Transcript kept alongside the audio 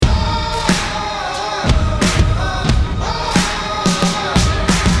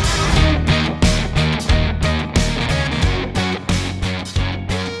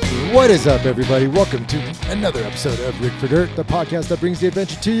is up, everybody? Welcome to another episode of Rig for Dirt, the podcast that brings the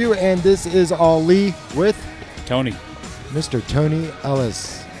adventure to you. And this is Ali with Tony. Mr. Tony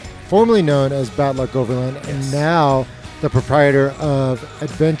Ellis, formerly known as Bad Luck Overland, and now the proprietor of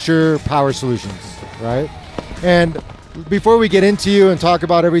Adventure Power Solutions, right? And before we get into you and talk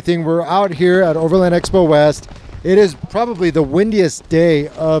about everything, we're out here at Overland Expo West. It is probably the windiest day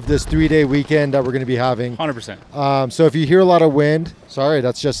of this 3-day weekend that we're going to be having. 100%. So if you hear a lot of wind, sorry,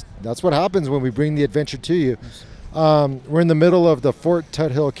 that's what happens when we bring the adventure to you. We're in the middle of the Fort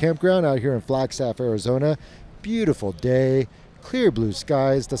Tuthill campground out here in Flagstaff, Arizona. Beautiful day, clear blue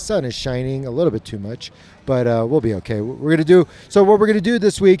skies. The sun is shining a little bit too much, but we'll be okay. What we're going to do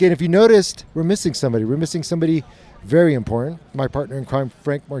this week, and if you noticed, we're missing somebody. We're missing somebody very important. My partner in crime,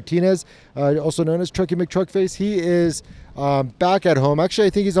 Frank Martinez, also known as Truckee McTruckface. He is back at home. Actually, I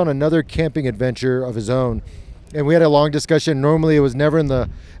think he's on another camping adventure of his own. And we had a long discussion. Normally, it was never in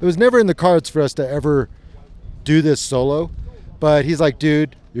the cards for us to ever do this solo. But he's like,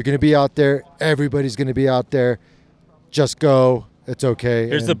 dude, you're going to be out there. Everybody's going to be out there. Just go. It's okay.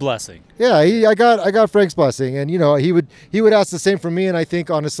 Here's the blessing. Yeah, I got Frank's blessing, and he would ask the same for me, and I think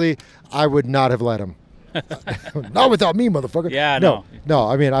honestly, I would not have let him. Not without me, motherfucker. Yeah, no.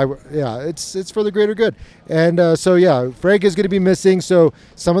 I mean, it's for the greater good. And Frank is going to be missing. So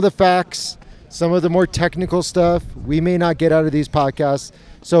some of the facts, some of the more technical stuff, we may not get out of these podcasts.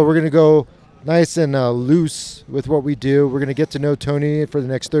 So we're going to go nice and loose with what we do. We're going to get to know Tony for the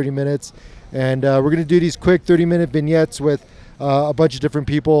next 30 minutes. And we're going to do these quick 30-minute vignettes with a bunch of different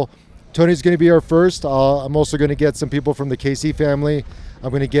people. Tony's going to be our first. I'm also going to get some people from the KC family. I'm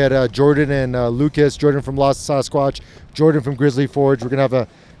going to get Jordan and Lucas, Jordan from Lost Sasquatch, Jordan from Grizzly Forge. We're going to have a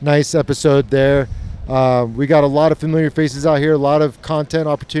nice episode there. We got a lot of familiar faces out here, a lot of content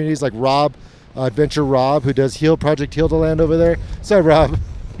opportunities like Rob, Adventure Rob, who does Project Heal to Land over there. Sorry, Rob.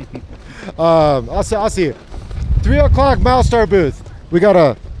 I'll see you. 3 o'clock Milestar booth. We got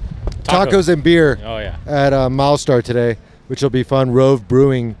a tacos and beer at Milestar today, which will be fun. Rove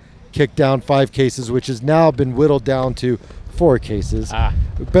Brewing kicked down 5 cases, which has now been whittled down to 4 cases.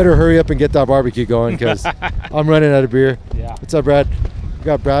 Better hurry up and get that barbecue going because I'm running out of beer. Yeah. What's up, Brad? We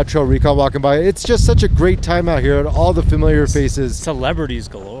got Brad Trail Recon walking by. It's just such a great time out here. All the familiar faces. Celebrities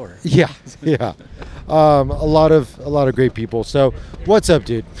galore. Yeah. A lot of great people. So, what's up,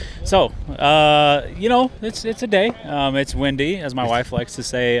 dude? So, it's a day. It's windy, as my wife likes to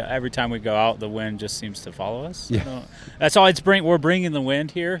say. Every time we go out, the wind just seems to follow us. Yeah. That's all. We're bringing the wind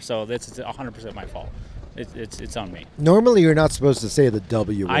here, so it's 100% my fault. It's on me. Normally, you're not supposed to say the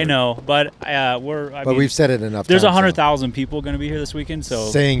W word. I know, but we've said it enough. There's times, 100,000 people going to be here this weekend, so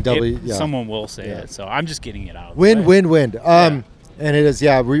saying W, someone will say it. So I'm just getting it out. Wind. And it is.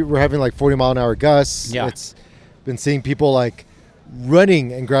 Yeah, we're having like 40-mile-an-hour gusts. Yeah. It's been seeing people like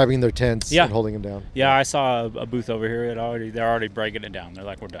running and grabbing their tents and holding them down. Yeah, I saw a booth over here. They're already breaking it down. They're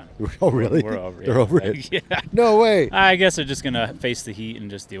like, we're done. Oh, really? We're over it. They're over it? Yeah. No way. I guess they're just going to face the heat and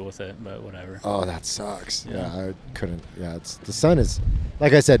just deal with it, but whatever. Oh, that sucks. Yeah, I couldn't. Yeah, the sun is,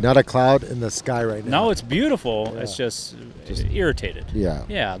 like I said, not a cloud in the sky right now. No, it's beautiful. Yeah. It's just irritated. Yeah.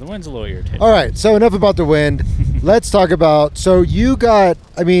 Yeah, the wind's a little irritated. All right, so enough about the wind. Let's talk about, so you got,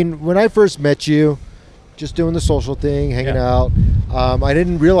 when I first met you, just doing the social thing, hanging out. I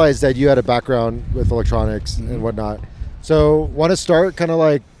didn't realize that you had a background with electronics and whatnot. So want to start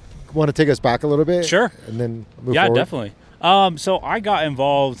want to take us back a little bit? Sure. And then move forward? Yeah, definitely. So I got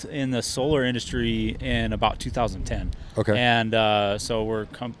involved in the solar industry in about 2010. Okay. And so we're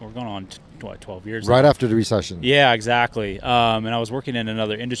going on 12 years right now. After the recession. Yeah, exactly. And I was working in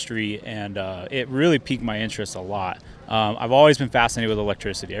another industry, and it really piqued my interest a lot. I've always been fascinated with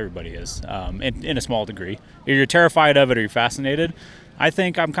electricity. Everybody is, in a small degree. Either you're terrified of it or you're fascinated. I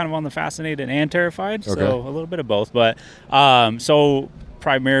think I'm kind of on the fascinated and terrified, so a little bit of both. But so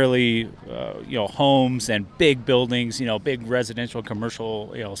primarily, homes and big buildings, big residential,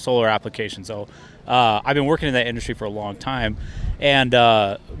 commercial, solar applications. So I've been working in that industry for a long time. And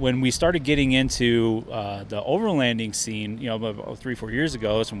when we started getting into the overlanding scene, about 3-4 years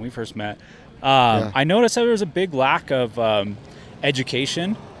ago, that's when we first met, I noticed that there was a big lack of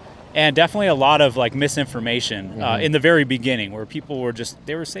education and definitely a lot of misinformation in the very beginning, where people were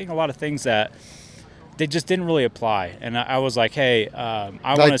they were saying a lot of things that they just didn't really apply. And I was like, hey, I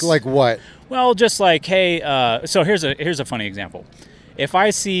want to... Like what? Well, just like, hey, so here's a funny example. If I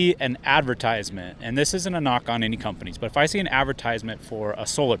see an advertisement, and this isn't a knock on any companies, but if I see an advertisement for a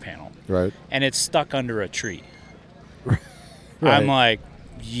solar panel, right, and it's stuck under a tree, right, I'm like,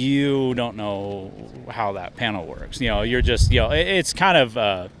 you don't know how that panel works. You're just, it's kind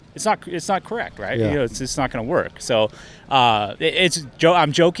of it's not correct, right? Yeah. You know, it's just not going to work. So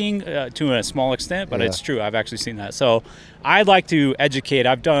I'm joking to a small extent, but Yeah. it's true. I've actually seen that. So I'd like to educate.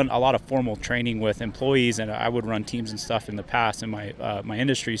 I've done a lot of formal training with employees, and I would run teams and stuff in the past in my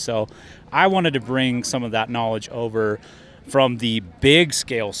industry. So I wanted to bring some of that knowledge over from the big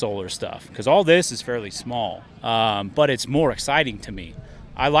scale solar stuff, because all this is fairly small, but it's more exciting to me.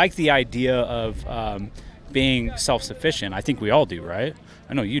 I like the idea of being self-sufficient. I think we all do, right?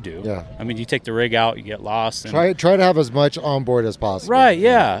 I know you do. Yeah. I mean, you take the rig out, you get lost. And Try to have as much on board as possible. Right,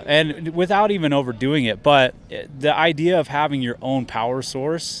 yeah, and without even overdoing it. But the idea of having your own power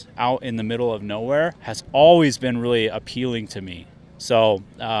source out in the middle of nowhere has always been really appealing to me. So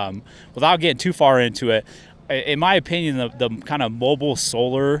without getting too far into it, in my opinion, the kind of mobile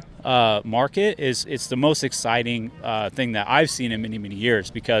solar market it's the most exciting thing that I've seen in many, many years,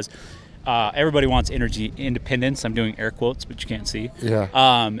 because everybody wants energy independence. I'm doing air quotes, but you can't see. Yeah.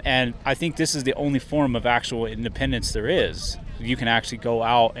 And I think this is the only form of actual independence there is. You can actually go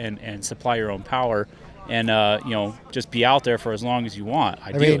out and supply your own power, and just be out there for as long as you want.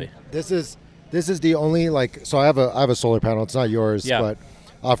 Ideally. I mean, this is the only, like, so I have a solar panel. It's not yours, Yeah. but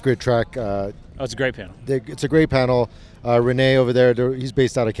Off Grid Trek. Oh, it's a great panel. It's a great panel. Renee over there, he's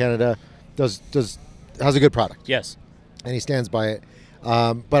based out of Canada, has a good product, Yes. and he stands by it.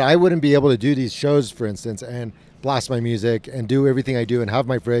 But I wouldn't be able to do these shows, for instance, and blast my music and do everything I do and have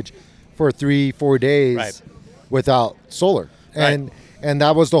my fridge for 3-4 days Right. without solar. Right. And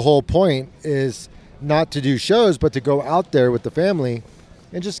that was the whole point, is not to do shows, but to go out there with the family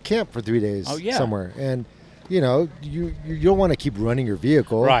and just camp for 3 days somewhere. And you don't want to keep running your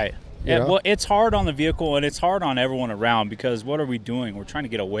vehicle. Right. You know? Well, it's hard on the vehicle, and it's hard on everyone around, because what are we doing? We're trying to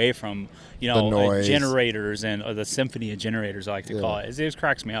get away from, The noise. generators and the symphony of generators, I like to call Yeah. it. It just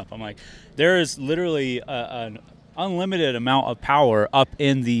cracks me up. I'm like, there is literally an unlimited amount of power up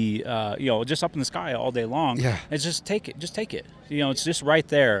in the, just up in the sky all day long. Yeah. It's just take it. Just take it. It's just right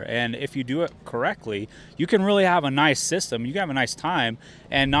there. And if you do it correctly, you can really have a nice system. You can have a nice time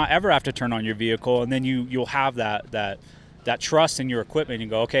and not ever have to turn on your vehicle. And then you'll have that trust in your equipment and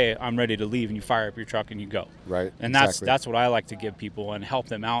go, okay, I'm ready to leave, and you fire up your truck and you go. Right. And exactly. that's what I like to give people and help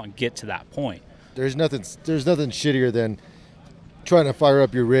them out and get to that point. There's nothing shittier than trying to fire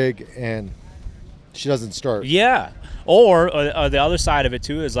up your rig and she doesn't start. Yeah. Or the other side of it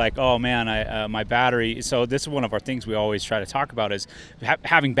too is like, oh man, my battery. So this is one of our things we always try to talk about is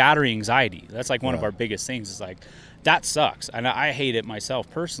having battery anxiety. That's like one of our biggest things. Is like, that sucks, and I hate it myself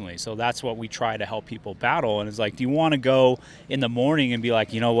personally. So that's what we try to help people battle. And it's like, do you want to go in the morning and be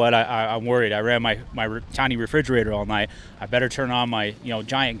like, you know what, I'm worried. I ran my tiny refrigerator all night. I better turn on my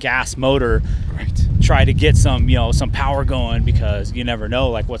giant gas motor. Right. Try to get some power going, because you never know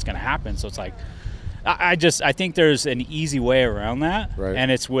like what's going to happen. So it's like, I think there's an easy way around that, Right.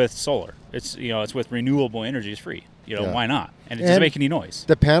 and it's with solar. It's it's with renewable energy. It's free. Yeah. Why not? And it doesn't make any noise.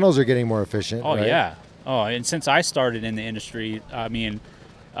 The panels are getting more efficient. Oh right? yeah. Oh, and since I started in the industry, I mean,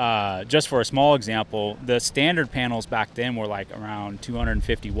 just for a small example, the standard panels back then were like around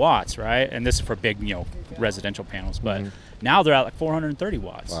 250 watts, right? And this is for big, residential panels, but now they're at like 430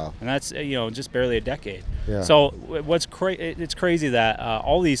 watts. Wow. And that's, just barely a decade. Yeah. So it's crazy that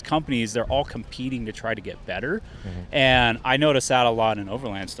all these companies, they're all competing to try to get better. And I notice that a lot in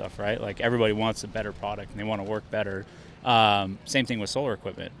overland stuff, right? Like everybody wants a better product and they want to work better. Same thing with solar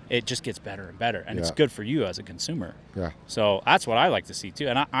equipment. It just gets better and better, and it's good for you as a consumer. Yeah. So that's what I like to see too.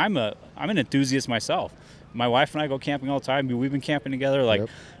 And I'm an enthusiast myself. My wife and I go camping all the time. We've been camping together. Like,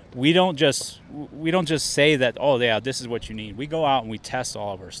 we don't just say that, oh yeah, this is what you need. We go out and we test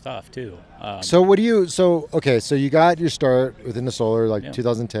all of our stuff too. So you got your start within the solar, like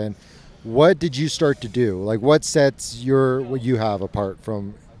 2010. What did you start to do? Like, what sets what you have apart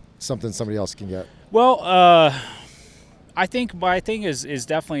from something somebody else can get? Well, I think my thing is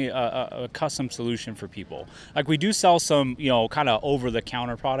definitely a custom solution for people. Like, we do sell some, kind of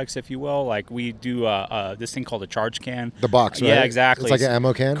over-the-counter products, if you will. Like, we do this thing called a charge can. The box, right? Yeah, exactly. It's like an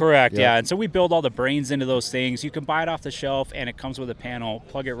ammo can? Correct, yeah. And so we build all the brains into those things. You can buy it off the shelf, and it comes with a panel.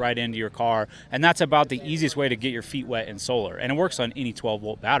 Plug it right into your car. And that's about the easiest way to get your feet wet in solar. And it works on any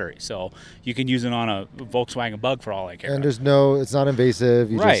 12-volt battery. So you can use it on a Volkswagen Bug for all I care. And it's not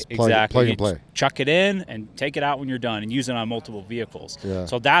invasive. You just plug and play. Chuck it in and take it out when you're done, and use it on multiple vehicles. Yeah.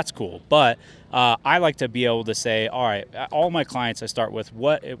 So that's cool. But I like to be able to say, all right, all my clients I start with,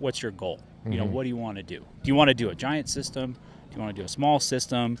 what's your goal? What do you want to do? Do you want to do a giant system? Do you want to do a small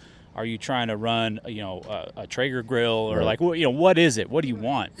system? Are you trying to run a Traeger grill, or like what is it? What do you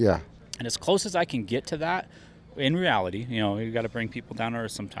want? Yeah. And as close as I can get to that, in reality, you got to bring people down to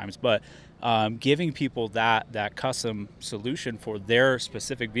earth sometimes, but giving people that custom solution for their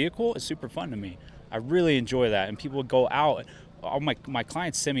specific vehicle is super fun to me. I really enjoy that. And people go out, all my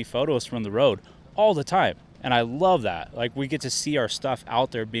clients send me photos from the road all the time. And I love that. Like, we get to see our stuff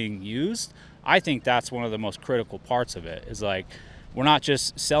out there being used. I think that's one of the most critical parts of it, is like, we're not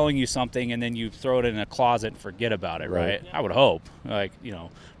just selling you something and then you throw it in a closet and forget about it, right? I would hope. But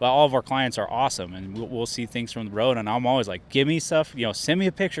all of our clients are awesome, and we'll see things from the road, and I'm always like, give me stuff, send me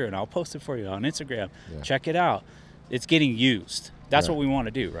a picture and I'll post it for you on Instagram. Yeah. Check it out. It's getting used. That's what we want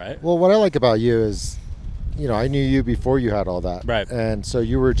to do, right? Well, what I like about you is, I knew you before you had all that. Right. And so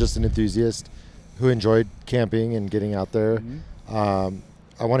you were just an enthusiast who enjoyed camping and getting out there. Mm-hmm.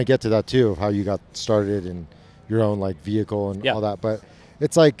 I want to get to that too, of how you got started and your own vehicle and all that. But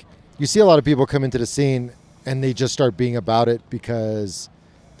it's like, you see a lot of people come into the scene and they just start being about it because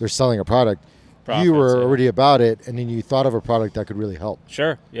they're selling a product. Profits, you were already about it, and then you thought of a product that could really help.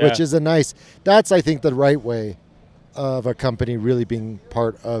 Sure. Yeah. Which is that's, I think, the right way of a company really being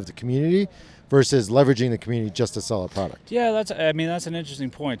part of the community versus leveraging the community just to sell a product. Yeah, that's an interesting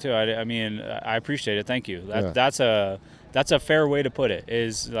point too. I appreciate it. Thank you. That's a fair way to put it,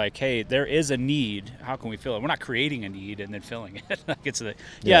 is like, hey, there is a need. How can we fill it? We're not creating a need and then filling it.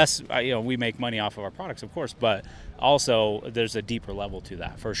 Yes, we make money off of our products, of course, but also there's a deeper level to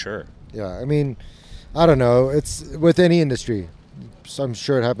that for sure. Yeah, I don't know. It's with any industry. So I'm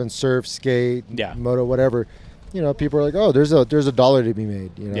sure it happens. Surf, skate, moto, whatever. People are like, oh, there's a dollar to be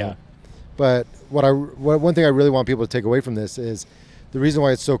made. Yeah. But one thing I really want people to take away from this is the reason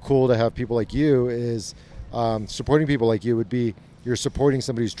why it's so cool to have people like you is supporting people like you would be, you're supporting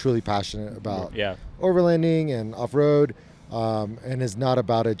somebody who's truly passionate about overlanding and off-road, and is not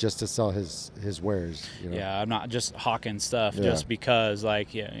about it just to sell his wares. Yeah, I'm not just hawking stuff just because,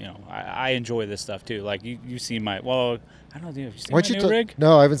 I enjoy this stuff too. Like, you see I don't know, have you seen my new rig?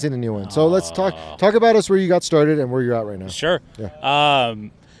 No, I haven't seen the new one. So let's talk about us, where you got started and where you're at right now. Sure. Yeah.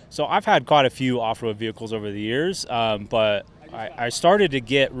 So I've had quite a few off-road vehicles over the years, but I started to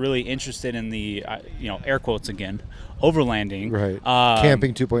get really interested in the, air quotes again, overlanding. Right.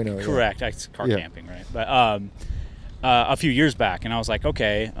 Camping 2.0. Correct. Yeah. Car camping, right? But a few years back, and I was like,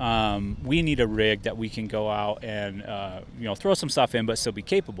 okay, we need a rig that we can go out and, throw some stuff in but still be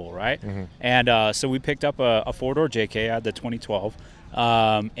capable, right? Mm-hmm. And so we picked up a four-door JK. I had the 2012.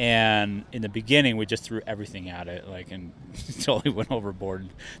 And in the beginning, we just threw everything at it, and totally went overboard,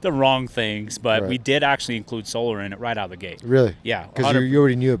 the wrong things. But we did actually include solar in it right out of the gate. Really? Yeah. Because you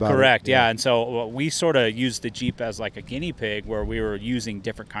already knew about it. Correct. Yeah. And so we sort of used the Jeep as like a guinea pig, where we were using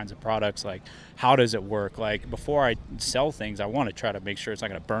different kinds of products. Like, how does it work? Like, before I sell things, I want to try to make sure it's not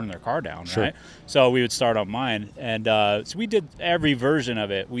going to burn their car down, right? So we would start on mine, and so we did every version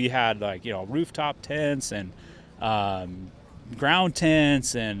of it. We had rooftop tents and ground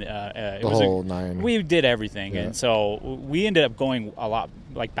tents, and it was whole nine. We did everything, and so we ended up going a lot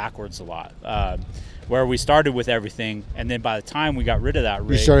backwards a lot, where we started with everything, and then by the time we got rid of that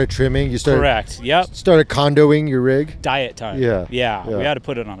rig, you started trimming. Correct. Yep. Started condoing your rig. Diet time. Yeah. We had to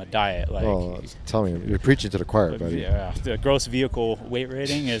put it on a diet. Tell me, you're preaching to the choir, buddy. Yeah. The gross vehicle weight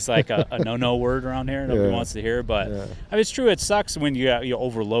rating is like a no word around here. Nobody wants to hear, but it's true. It sucks when you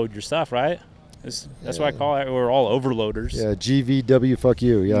overload your stuff, right? That's what I call it. We're all overloaders. Yeah, GVW, fuck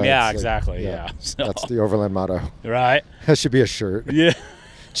you. Yeah. Yeah, exactly. So. That's the Overland motto. Right. That should be a shirt. Yeah.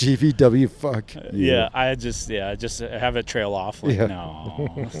 GVW, fuck you. Yeah, I just have it trail off.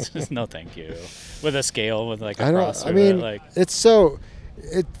 No, no, thank you. With a scale, with a cross. It's so,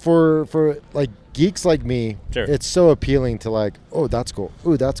 for geeks like me, it's so appealing to oh, that's cool.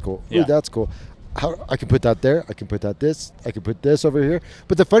 Ooh, that's cool. Ooh, that's cool. How I can put that there, I can put this, I can put this over here.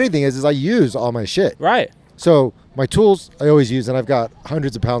 But the funny thing is I use all my shit. Right. So my tools I always use, and I've got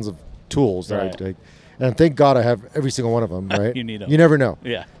hundreds of pounds of tools that I take. And thank God I have every single one of them, right? You need them. You never know.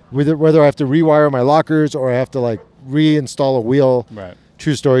 Yeah. Whether I have to rewire my lockers or I have to reinstall a wheel. Right.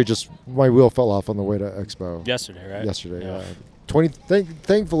 True story, just my wheel fell off on the way to Expo. Yesterday, right? Yesterday, yeah.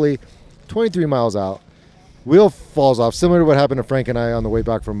 Thankfully, 23 miles out, wheel falls off, similar to what happened to Frank and I on the way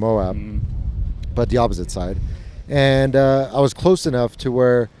back from Moab. Mm-hmm. But the opposite side. And I was close enough to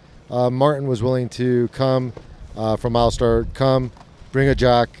where Martin was willing to come from Milestar, bring a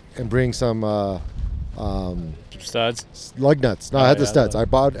jack, and bring some studs, lug nuts. No, I had the studs. I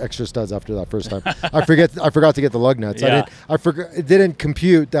bought extra studs after that first time. I forgot to get the lug nuts. Yeah. It didn't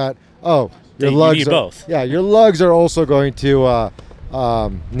compute that. Oh, your lugs. You need both. Yeah, your lugs are also going to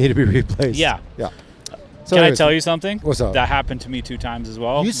need to be replaced. Yeah. Yeah. So Can I anyways, tell you something? What's up? That happened to me 2 times as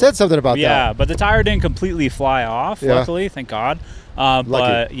well. You said something about that. Yeah, but the tire didn't completely fly off. Yeah. Luckily, thank God.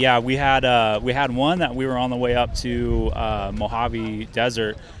 But yeah, we had one that we were on the way up to Mojave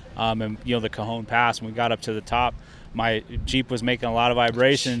Desert, and the Cajon Pass. And we got up to the top. My Jeep was making a lot of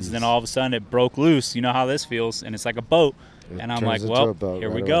vibrations, and then all of a sudden it broke loose. You know how this feels, and it's like a boat. And I'm like, well,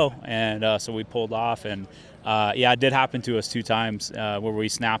 here we go. And so we pulled off, and it did happen to us 2 times where we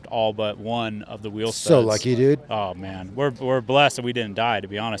snapped all but one of the wheel studs. So lucky, dude. Oh man, we're blessed that we didn't die, to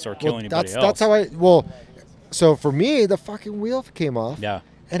be honest, or kill anybody else. That's how so for me, the fucking wheel came off. Yeah.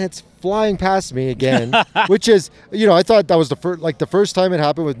 And it's flying past me again, which is, I thought that was the first time it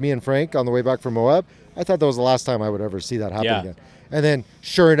happened with me and Frank on the way back from Moab. I thought that was the last time I would ever see that happen again. And then,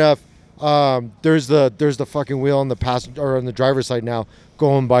 sure enough, there's the fucking wheel on the passenger or on the driver's side now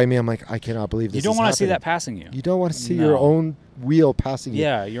going by me. I'm like, I cannot believe this. You don't want to see that passing you. You don't want to see your own wheel passing you.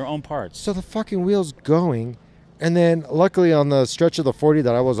 Yeah, your own parts. So the fucking wheel's going. And then luckily on the stretch of the 40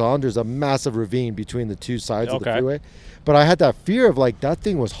 that I was on, there's a massive ravine between the 2 sides of the freeway. But I had that fear of that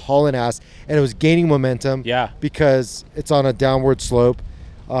thing was hauling ass and it was gaining momentum. Yeah. Because it's on a downward slope.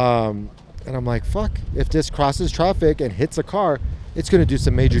 And I'm like, fuck, if this crosses traffic and hits a car, it's going to do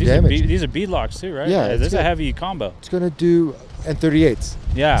some major damage. These are beadlocks too, right? Yeah. This is a heavy combo. It's going to do, and 38s.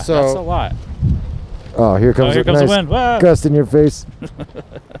 Yeah, so, that's a lot. Oh, here comes the wind. Gust in your face.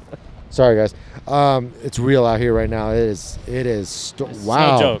 Sorry, guys. It's real out here right now. It is.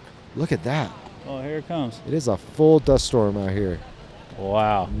 Wow. No joke. Look at that. Oh, here it comes. It is a full dust storm out here.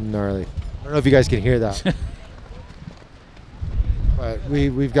 Wow. Gnarly. I don't know if you guys can hear that. But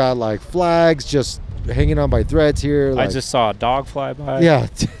we've got flags just hanging on by threads here. I just saw a dog fly by. Yeah.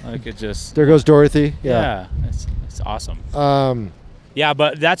 It just. There goes Dorothy. Yeah. It's awesome. Yeah,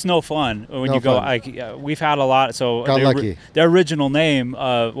 but that's no fun when you go. We've had a lot. So lucky. Their original name,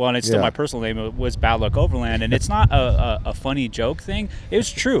 and it's still my personal name, was Bad Luck Overland, and it's not a funny joke thing. It's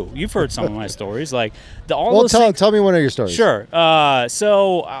true. You've heard some of my stories, tell me one of your stories. Sure.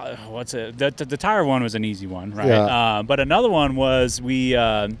 What's it? The tire one was an easy one, right? Yeah. But another one was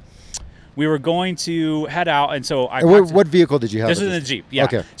we were going to head out, and so what vehicle did you have? This is a Jeep, yeah.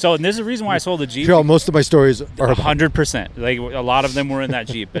 Okay. So, and this is the reason why I sold the Jeep. Sure, most of my stories are 100%. A lot of them were in that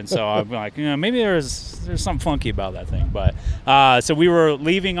Jeep, and so I'm like, maybe there's something funky about that thing. But so we were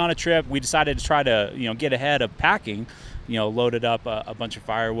leaving on a trip. We decided to try to get ahead of packing. Loaded up a bunch of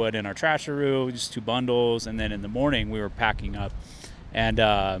firewood in our trasheroo, just 2 bundles, and then in the morning we were packing up. And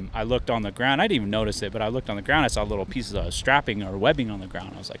I looked on the ground. I didn't even notice it, but I looked on the ground. I saw little pieces of strapping or webbing on the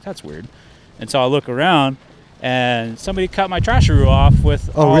ground. I was like, that's weird. And so I look around, and somebody cut my trasheroo off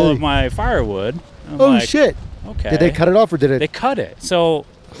with all of my firewood. Shit. Okay. Did they cut it off or did it? They cut it. So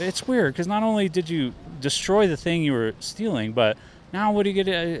it's weird because not only did you destroy the thing you were stealing, but now what do you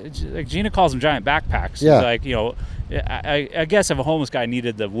get? Gina calls them giant backpacks. Yeah. I guess if a homeless guy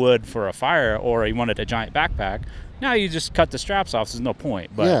needed the wood for a fire or he wanted a giant backpack, now you just cut the straps off. So there's no point.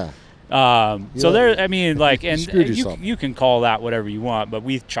 But yeah. So there, I mean, and you can call that whatever you want, but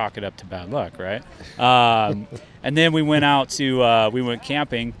we chalk it up to bad luck, right? And then we went out to we went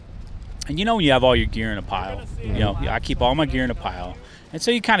camping, and when you have all your gear in a pile, I keep all my gear in a pile, and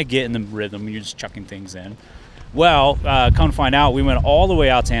so you kind of get in the rhythm. You're just chucking things in. Well, come to find out, we went all the way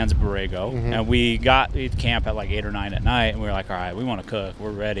out to Anza Borrego, and we got to camp at 8 or 9 at night, and we were like, all right, we want to cook,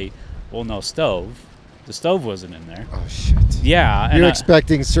 we're ready. Well, no stove. The stove wasn't in there. Oh, shit. Yeah. You're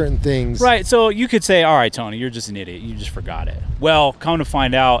expecting certain things. Right. So you could say, all right, Tony, you're just an idiot. You just forgot it. Well, come to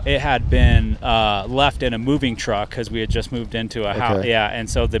find out, it had been left in a moving truck because we had just moved into a house. Yeah. And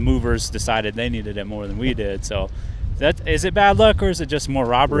so the movers decided they needed it more than we did. So is it bad luck or is it just more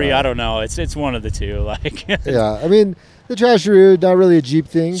robbery? Right. I don't know. It's one of the two. Yeah. I mean, the trasheroo, not really a Jeep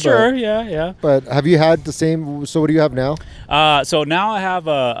thing. Sure, yeah. But have you had the same? So what do you have now? So now I have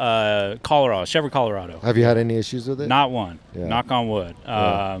a Chevrolet Colorado. Have you had any issues with it? Not one. Yeah. Knock on wood.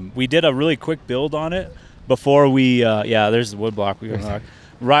 We did a really quick build on it before we. There's the wood block.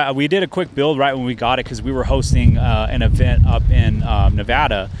 Right, we did a quick build right when we got it because we were hosting an event up in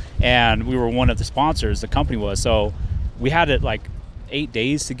Nevada, and we were one of the sponsors. The company was, so we had it 8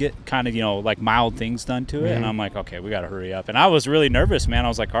 days to get kind of mild things done to it, and I'm like, okay, we got to hurry up. And I was really nervous, man. I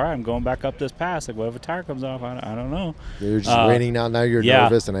was like, all right, I'm going back up this pass. What if a tire comes off? I don't know. You're just raining now. Now you're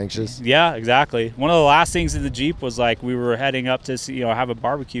nervous and anxious. Yeah, exactly. One of the last things in the Jeep was we were heading up to see, have a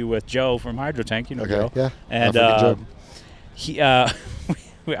barbecue with Joe from Hydro Tank. Joe. Yeah. And he.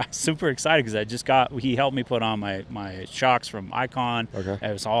 I was super excited because he helped me put on my shocks from Icon. Okay.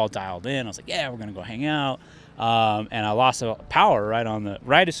 It was all dialed in. I was like, yeah, we're going to go hang out. and I lost power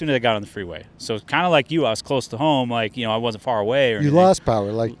right as soon as I got on the freeway. So kind of like you, I was close to home, like, I wasn't far away. Or You anything. lost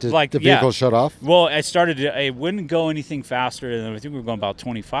power, like the vehicle shut off? Well, it wouldn't go anything faster than, I think we were going about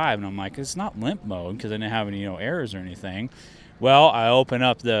 25, and I'm like, it's not limp mode because I didn't have any errors or anything. Well, I opened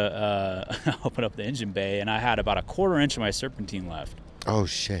up the engine bay, and I had about a 1/4 inch of my serpentine left. Oh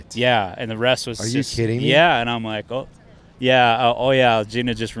shit! Yeah, and the rest was. Are you kidding me? Yeah, and I'm like, oh, yeah.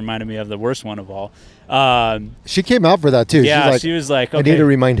 Gina just reminded me of the worst one of all. She came out for that too. Yeah, she was like, okay. I need to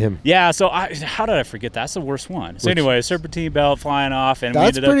remind him. Yeah, so how did I forget? That's the worst one. So anyway, serpentine belt flying off, and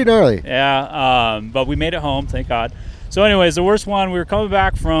that's pretty gnarly. Yeah, but we made it home, thank God. So anyways, the worst one, we were coming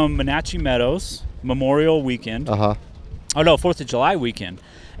back from Wenatchee Meadows Memorial Weekend. Oh no, 4th of July weekend.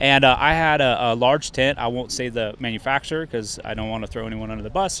 And I had a large tent. I won't say the manufacturer because I don't want to throw anyone under the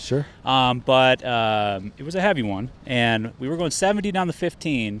bus. Sure. But it was a heavy one. And we were going 70 down the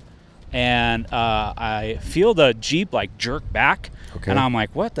 15. And I feel the Jeep like jerk back. Okay. And I'm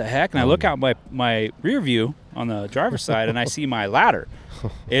like, what the heck? And I look out my rear view on the driver's side and I see my ladder.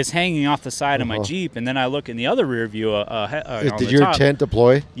 It's hanging off the side of my Jeep, and then I look in the other rear view. Did your tent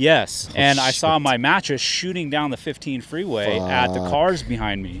deploy? Yes, and I shit. saw my mattress shooting down the 15 freeway at the Fuck. cars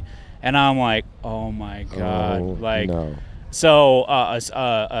behind me, and I'm like, oh my God, No. So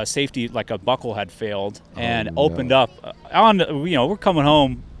a safety, like a buckle had failed and opened up. We're coming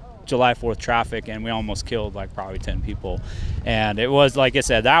home. July 4th traffic, and we almost killed like probably 10 people. And it was, like I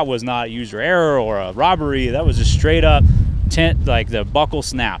said, that was not user error or a robbery. That was just straight up tent, like the buckle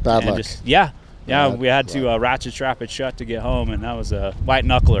snapped. Bad luck. We had to ratchet strap it shut to get home, and that was a white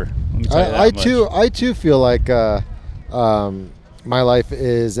knuckler. Let me tell you that much. I too feel like my life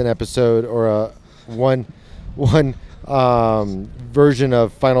is an episode or a one version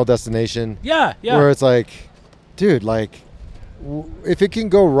of Final Destination. Yeah. Where it's like, dude, like, if it can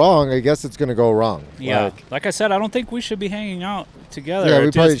go wrong, I guess it's going to go wrong. Yeah. Like I said, I don't think we should be hanging out together. Yeah,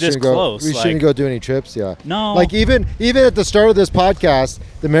 we probably shouldn't go. Close. We shouldn't go do any trips. Yeah. No. Like even at the start of this podcast,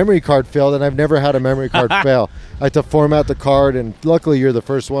 the memory card failed, and I've never had a memory card fail. I had to format the card, and luckily you're the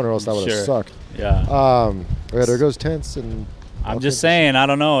first one, or else that would have sucked. Yeah. There goes tents, and I'm just saying, I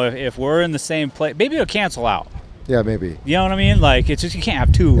don't know if we're in the same place. Maybe it'll cancel out. Yeah, maybe. You know what I mean? Like, it's just, you can't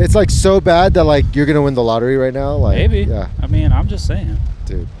have two. It's like so bad that like you're gonna win the lottery right now. Like, maybe. Yeah. I mean, I'm just saying,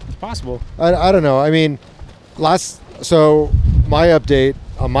 dude. It's possible. I don't know. I mean, so my update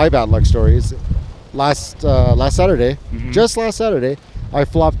on my bad luck stories. Last Saturday, just last Saturday, I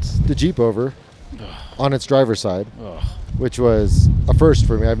flopped the Jeep over on its driver's side, which was a first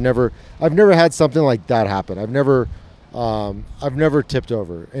for me. I've never had something like that happen. I've never tipped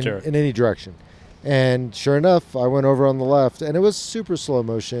over in any direction. And sure enough, I went over on the left, and it was super slow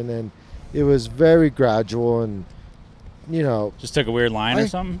motion, and it was very gradual, and just took a weird line or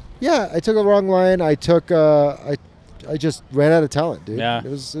something. Yeah, I took a wrong line. I just ran out of talent, dude. Yeah. It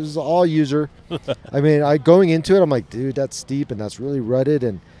was all user. I mean, going into it, I'm like, dude, that's steep and that's really rutted,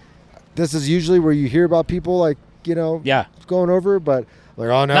 and this is usually where you hear about people like going over, but like,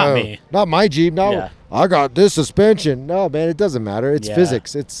 oh no, not me, not my Jeep. No, I got this suspension. No, man, it doesn't matter. It's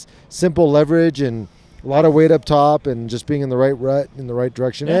physics. It's simple leverage and a lot of weight up top and just being in the right rut in the right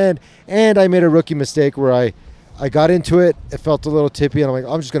direction. Yeah. And I made a rookie mistake where I got into it. It felt a little tippy, and I'm like,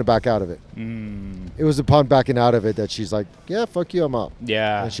 I'm just gonna back out of it. It was upon backing out of it that she's like, yeah, fuck you, I'm out.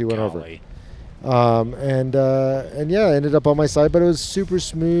 Yeah, and she went over. And yeah, I ended up on my side, but it was super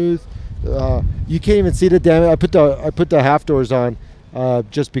smooth. You can't even see the damage. I put the half doors on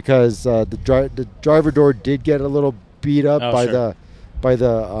just because the driver door did get a little beat up by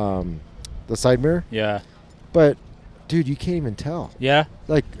the side mirror. Yeah. But dude, you can't even tell. Yeah.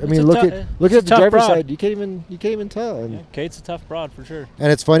 Like, I mean, look at the driver's side. You can't even tell. And Kate's a tough broad for sure.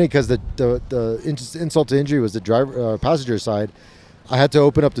 And it's funny because the insult to injury was the passenger side. I had to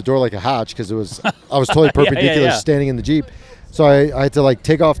open up the door like a hatch because I was totally perpendicular standing in the Jeep. So I had to like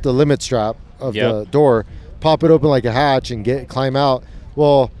take off the limit strap of the door, pop it open like a hatch, and climb out.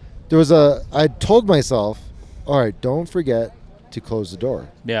 Well, I told myself, all right, don't forget to close the door.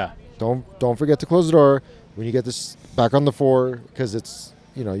 Yeah. Don't forget to close the door when you get this back on the 4, because it's,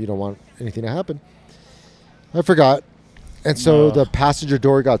 you don't want anything to happen. I forgot. And so the passenger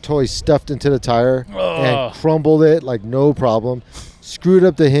door got totally stuffed into the tire and crumbled it like no problem. Screwed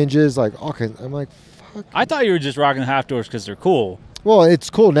up the hinges like, okay. I'm like, fuck. I thought you were just rocking the half doors because they're cool. Well, it's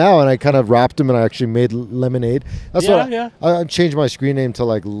cool now, and I kind of wrapped them, and I actually made lemonade. That's I changed my screen name to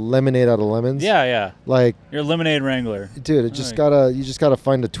like lemonade out of lemons. Yeah. Like, you're a lemonade wrangler. Dude, you just gotta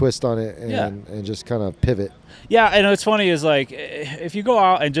find a twist on it and just kind of pivot. Yeah, and what's funny is like if you go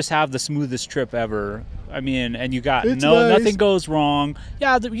out and just have the smoothest trip ever, I mean, and you got It's nothing nice. goes wrong.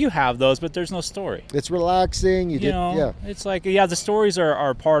 Yeah, you have those, but there's no story. It's relaxing. You get yeah. It's like, the stories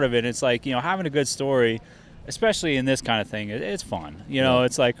are part of it. It's like, having a good story, especially in this kind of thing, it's fun. Yeah.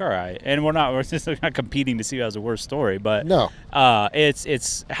 It's like, all right, and we're just not competing to see who has the worst story, but No.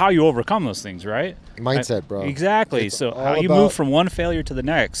 it's how you overcome those things, right? Mindset, bro. Exactly. It's So all how you about- move from one failure to the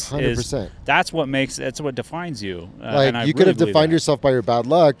next 100%. that's what defines you. Like and I you could really have believe defined that. yourself by your bad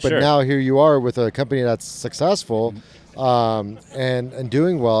luck, but Sure. now here you are with a company that's successful, and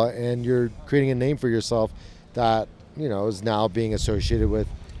doing well, and you're creating a name for yourself that is now being associated with.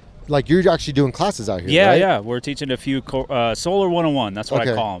 Like you're actually doing classes out here. Yeah, right? yeah. We're teaching a few Solar 101. That's what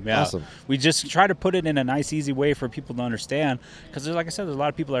Okay, I call them. Yeah. awesome. We just try to put it in a nice, easy way for people to understand. Because, like I said, there's a lot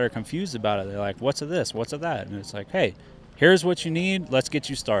of people that are confused about it. They're like, what's of this? What's of that? And it's like, hey, here's what you need. Let's get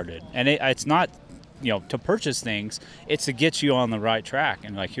you started. And it's not, to purchase things. It's to get you on the right track.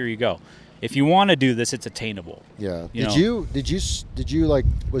 And, like, here you go. If you want to do this, it's attainable. Yeah. You Did you like?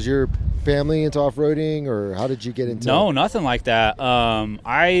 Was your family into off-roading, or how did you get into? No, nothing like that.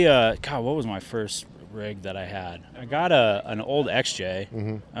 God, what was my first rig that I had? I got an old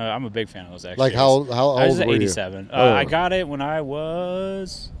XJ. I'm a big fan of those XJs. Like how I old was were you? 87. Oh. I got it when I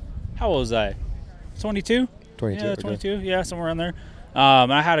was, how old was I? 22? 22, Yeah, okay. 22. Yeah, somewhere in there.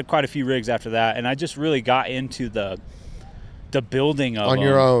 I had quite a few rigs after that, and I just really got into the building of On them.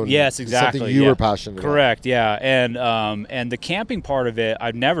 your own. Yes, exactly. Something you were passionate about. Correct. Yeah, and the camping part of it,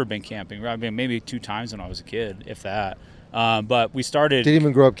 I've never been camping. I mean, maybe 2 times when I was a kid, if that. But we started. Didn't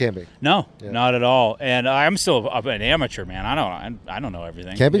even grow up camping. No, Yeah. not at all. And I'm still an amateur, man. I don't know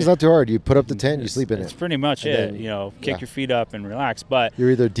everything. Camping's not too hard. You put up the tent, you It's- sleep in It's it. pretty much And it. then- Kick yeah. your feet up and relax. But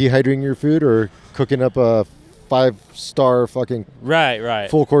You're either dehydrating your food or cooking up a 5-star fucking right.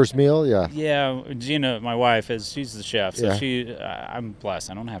 full course meal. Yeah. Yeah, Gina, my wife, she's the chef, so Yeah. I'm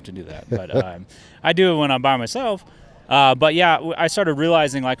blessed. I don't have to do that, but I do it when I'm by myself. But yeah, I started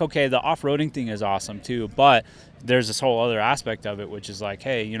realizing like, okay, the off-roading thing is awesome too, but there's this whole other aspect of it, which is like,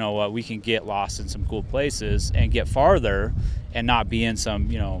 hey, you know what, we can get lost in some cool places and get farther and not be in some,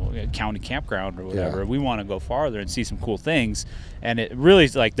 county campground or whatever. Yeah. We want to go farther and see some cool things. And it really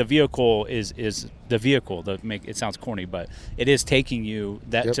is like the vehicle is the vehicle that it sounds corny, but it is taking you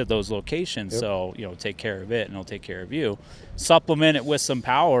Yep. to those locations. Yep. So, take care of it and it'll take care of you. Supplement it with some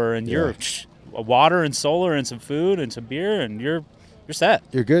power and you're water and solar and some food and some beer and you're set.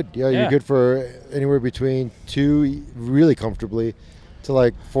 You're good. Yeah, you're Yeah. good for anywhere between 2 really comfortably to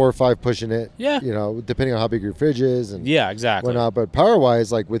like 4 or 5 pushing it. Yeah. Depending on how big your fridge is and Yeah, exactly. whatnot. But power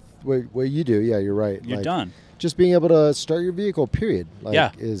wise, like with what you do, yeah, you're right. You're Like, done. Just being able to start your vehicle, period,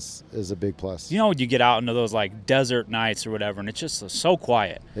 Yeah. is a big plus. When you get out into those like desert nights or whatever and it's just so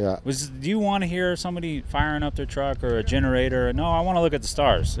quiet. Yeah. Do you want to hear somebody firing up their truck or a generator? No, I want to look at the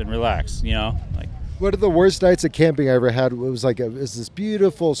stars and relax, like One of the worst nights of camping I ever had was like it was this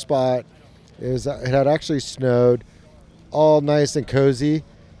beautiful spot. It had actually snowed, all nice and cozy,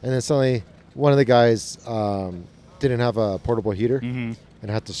 and then suddenly one of the guys didn't have a portable heater and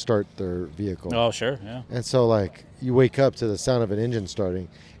had to start their vehicle. oh, sure, yeah. And so like you wake up to the sound of an engine starting,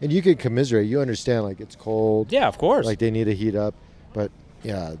 and you can commiserate. You understand like it's cold. Yeah, of course. Like they need to heat up, but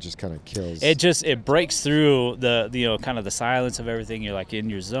yeah, it just kind of kills. It breaks through the kind of the silence of everything. You're like in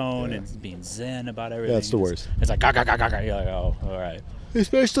your zone Yeah. and being zen about everything. That's the worst. It's like ga ga ga ga ga. You're like, oh, all right.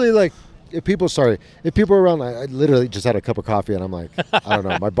 Especially like if people are around. I literally just had a cup of coffee and I'm like, I don't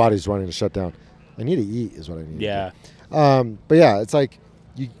know, my body's running to shut down. I need to eat is what I need. Yeah. But yeah, it's like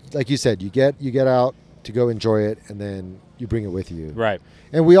you said, you get out to go enjoy it, and then you bring it with you. Right.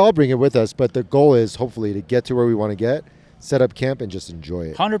 And we all bring it with us, but the goal is hopefully to get to where we want to get, set up camp, and just enjoy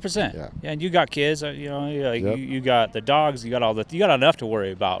it. 100%. Yeah. And you got kids, Yep. you got the dogs, you got enough to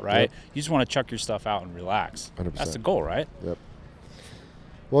worry about, right? Yep. You just want to chuck your stuff out and relax. 100%. That's the goal, right? Yep.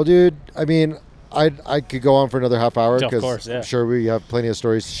 Well, dude, I mean, I could go on for another half hour Of because course, yeah. I'm sure we have plenty of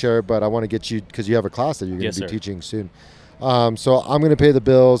stories to share, but I want to get you because you have a class that you're going Yes, to be sir. teaching soon. So I'm going to pay the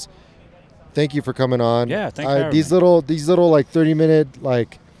bills. Thank you for coming on. Yeah, thanks for having these me. little like 30-minute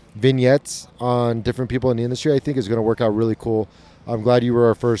like vignettes on different people in the industry, I think is going to work out really cool. I'm glad you were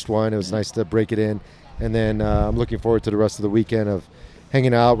our first one. It was nice to break it in, and then I'm looking forward to the rest of the weekend of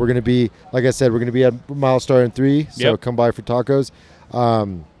hanging out. We're going to be, like I said, we're going to be at Milestar in 3, so Yep. come by for tacos,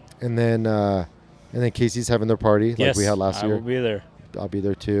 and then Casey's having their party like we had last I year. will be there. I'll be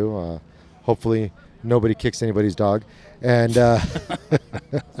there too. Hopefully nobody kicks anybody's dog. And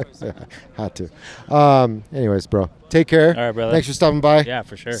had to. Anyways, bro, take care. All right, brother. Thanks for stopping by. Yeah,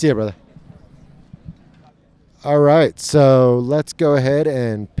 for sure. See ya, brother. All right, so let's go ahead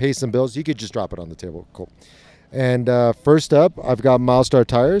and pay some bills. You could just drop it on the table. Cool. And first up, I've got Milestar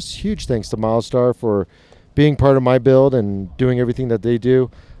Tires. Huge thanks to Milestar for being part of my build and doing everything that they do.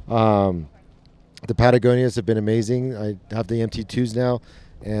 The Patagonias have been amazing. I have the MT2s now,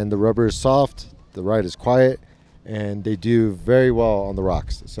 and the rubber is soft, the ride is quiet, and they do very well on the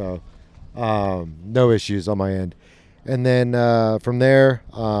rocks. So no issues on my end. And then from there,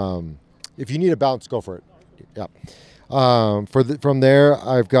 if you need a bounce, go for it. Yeah. From there,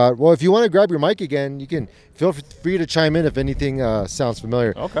 I've got, well, if you want to grab your mic again, you can feel free to chime in if anything sounds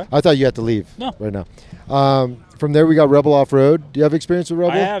familiar. Okay. I thought you had to leave right now. From there, we got Rebel Off-Road. Do you have experience with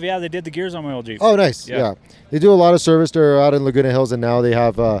Rebel? I have, yeah. They did the gears on my old Jeep. Oh, nice. Yeah. They do a lot of service. They're out in Laguna Hills, and now they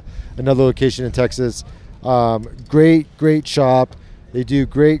have another location in Texas. Great shop. They do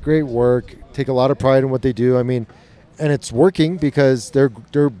great work. Take a lot of pride in what they do. I mean, and it's working because they're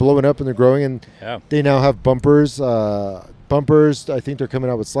blowing up and they're growing, and they now have bumpers. Bumpers. I think they're coming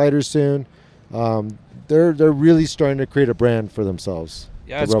out with sliders soon. They're really starting to create a brand for themselves.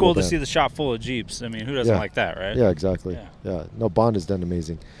 Yeah, it's cool to see the shop full of Jeeps. I mean, who doesn't like that, right? Yeah, exactly. Yeah. No, Bond has done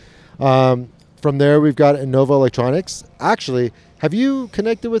amazing. From there, we've got Innova Electronics. Actually, have you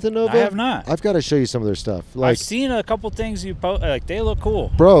connected with Innova? I have not. I've got to show you some of their stuff. I've seen a couple things you post. Like, they look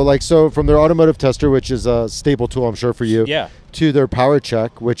cool. Bro, so from their automotive tester, which is a staple tool, I'm sure, for you. Yeah. To their power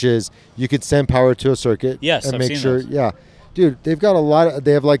check, which is you could send power to a circuit. Yes, and I've make seen sure. those. Yeah. Dude, they've got a lot.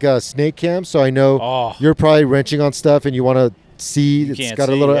 They have like a snake cam, so I know you're probably wrenching on stuff and you want to see. It's got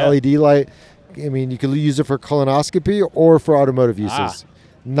a little LED light. I mean, you could use it for colonoscopy or for automotive uses.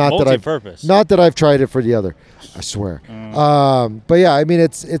 Multi-purpose. Not that I've tried it for the other. I swear. But yeah, I mean,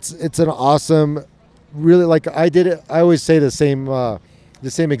 it's an awesome. Really, like I did it. I always say the same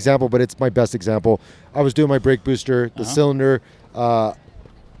example, but it's my best example. I was doing my brake booster. The cylinder,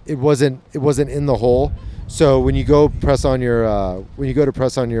 it wasn't in the hole. So when you go press on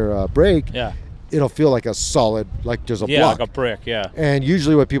your brake, it'll feel like a solid, like there's a block. Like a brick, And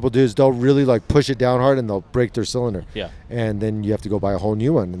usually what people do is they'll really like push it down hard and they'll break their cylinder. Yeah. And then you have to go buy a whole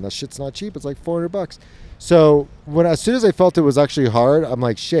new one, and that shit's not cheap. It's like $400. So as soon as I felt it was actually hard, I'm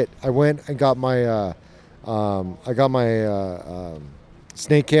like, shit. I went and got my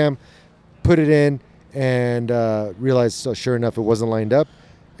snake cam, put it in, and realized, so sure enough, it wasn't lined up,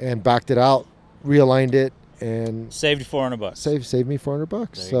 and backed it out, realigned it, and saved you $400. Saved me $400. There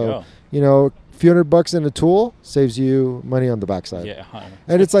so you go. you know, a few $100 in a tool saves you money on the backside. Yeah,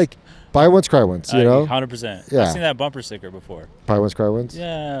 and it's like buy once, cry once. You know, 100%. Yeah. I've seen that bumper sticker before. Buy once, cry once.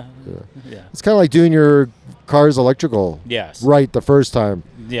 Yeah. It's kind of like doing your car's electrical right the first time.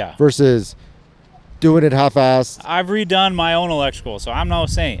 Yeah. Versus doing it half-assed. I've redone my own electrical, so I'm no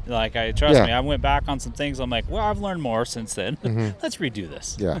saint. Like, trust me, I went back on some things. I'm like, well, I've learned more since then. Let's redo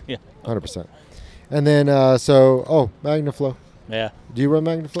this. Yeah. 100%. And then, MagnaFlow. Yeah. Do you run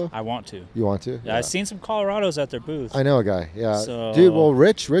MagnaFlow? I want to. You want to? Yeah, I've seen some Colorados at their booth. I know a guy. Yeah. So, dude, well,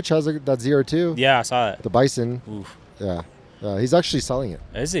 Rich has that ZR2. Yeah, I saw it. The Bison. Oof. Yeah. He's actually selling it.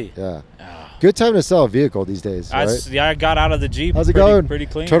 Is he? Yeah. Good time to sell a vehicle these days, right? I got out of the Jeep. How's it going? Pretty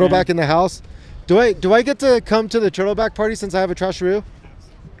clean. Turtleback in the house. Do I get to come to the Turtleback party since I have a trasharoo?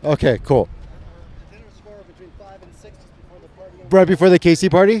 Okay, cool. Right before the KC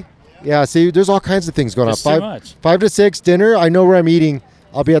party? Yeah, see, there's all kinds of things going on. Too much. 5 to 6, dinner. I know where I'm eating.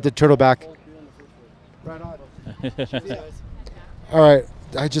 I'll be at the Turtleback. Right on. All right.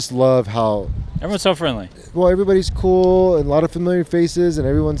 I just love how everyone's so friendly. Well, everybody's cool and a lot of familiar faces, and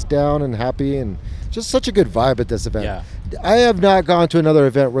everyone's down and happy, and just such a good vibe at this event. Yeah. I have not gone to another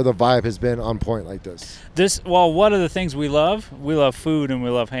event where the vibe has been on point like this. One of the things we love food and we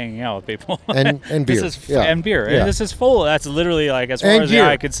love hanging out with people. And beer. And beer. Yeah. And this is full. That's literally like as far as the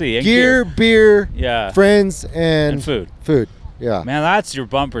eye could see. And gear, beer, friends, and food. Food. Yeah. Man, that's your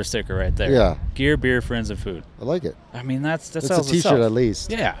bumper sticker right there. Yeah. Gear, beer, friends, and food. I like it. I mean, that's a t-shirt at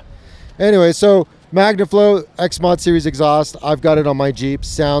least. Yeah. Anyway, so MagnaFlow X-Mod Series exhaust. I've got it on my Jeep.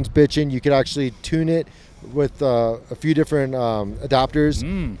 Sounds bitchin'. You could actually tune it with a few different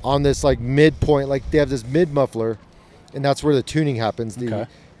adapters on this like midpoint. Like they have this mid muffler, and that's where the tuning happens. The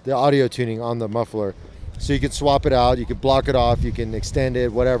audio tuning on the muffler. So you can swap it out. You can block it off. You can extend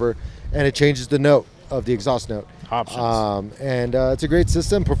it, whatever, and it changes the note of the exhaust note. Options. And it's a great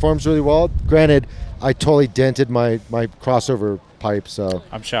system. Performs really well. Granted, I totally dented my crossover pipe, so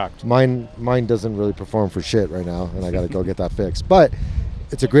I'm shocked. Mine doesn't really perform for shit right now, and I got to go get that fixed. But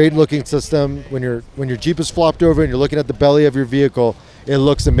it's a great looking system. When your Jeep is flopped over and you're looking at the belly of your vehicle, it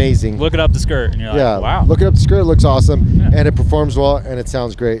looks amazing. Looking up the skirt, and you're like, wow. Looking up the skirt, it looks awesome, and it performs well, and it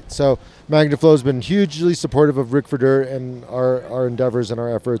sounds great. So MagnaFlow has been hugely supportive of Rick Verdure and our endeavors and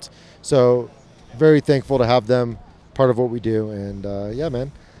our efforts. So very thankful to have them part of what we do. And yeah,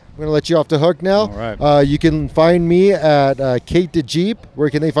 man, going to let you off the hook now. All right. You can find me at Kate the Jeep. Where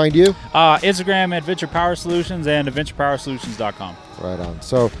can they find you? Instagram at Venture Power Solutions and adventurepowersolutions.com. Right on.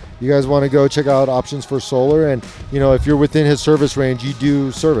 So you guys want to go check out options for solar, and if you're within his service range, you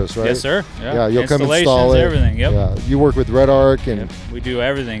do service, right? Yes, sir. Yeah, you'll come install it. Everything. Yep. Yeah, you work with Red Arc and we do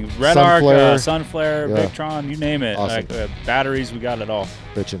everything. Red Arc, Sunflare, Yeah. Victron, you name it. Awesome. Batteries, we got it all.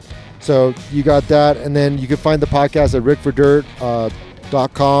 bitchin'. So you got that, and then you can find the podcast at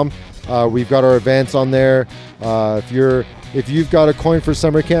rickfordirt.com. We've got our events on there. If you've got a coin for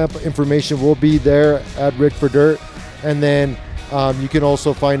summer camp, information will be there at Rick for Dirt, and then you can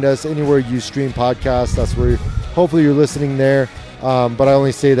also find us anywhere you stream podcasts. That's where hopefully you're listening there. But I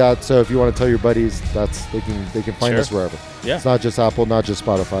only say that so if you want to tell your buddies, they can find us wherever. Yeah. It's not just Apple, not just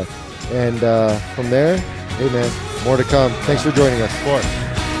Spotify. And from there, hey man, more to come. Thanks for joining us. Of course.